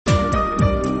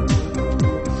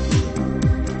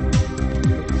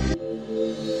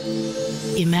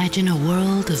Imagine a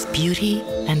world of beauty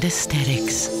and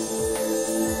aesthetics.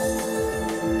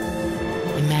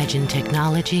 Imagine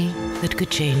technology that could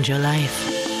change your life.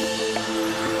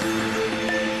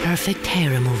 Perfect hair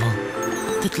removal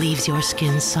that leaves your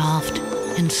skin soft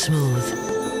and smooth.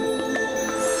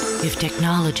 If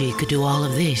technology could do all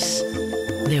of this,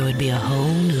 there would be a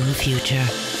whole new future.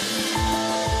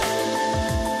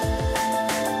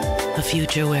 A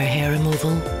future where hair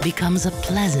removal becomes a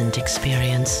pleasant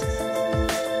experience.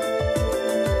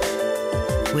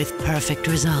 With perfect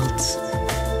results.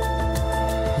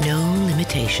 No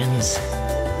limitations.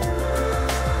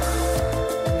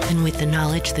 And with the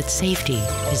knowledge that safety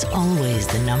is always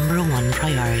the #1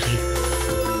 priority.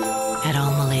 At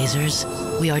Alma Lasers,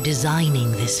 we are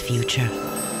designing this future.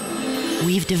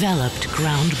 We've developed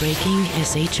groundbreaking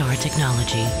SHR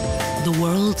technology, the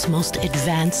world's most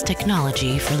advanced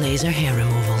technology for laser hair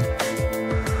removal.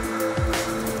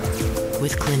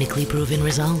 With clinically proven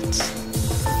results.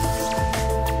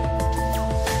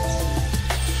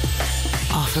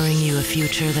 Offering you a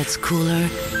future that's cooler,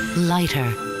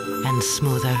 lighter, and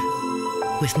smoother,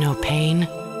 with no pain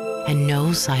and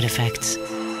no side effects.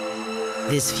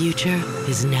 This future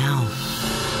is now.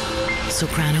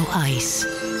 Soprano Ice,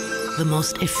 the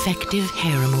most effective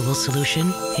hair removal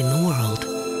solution in the world.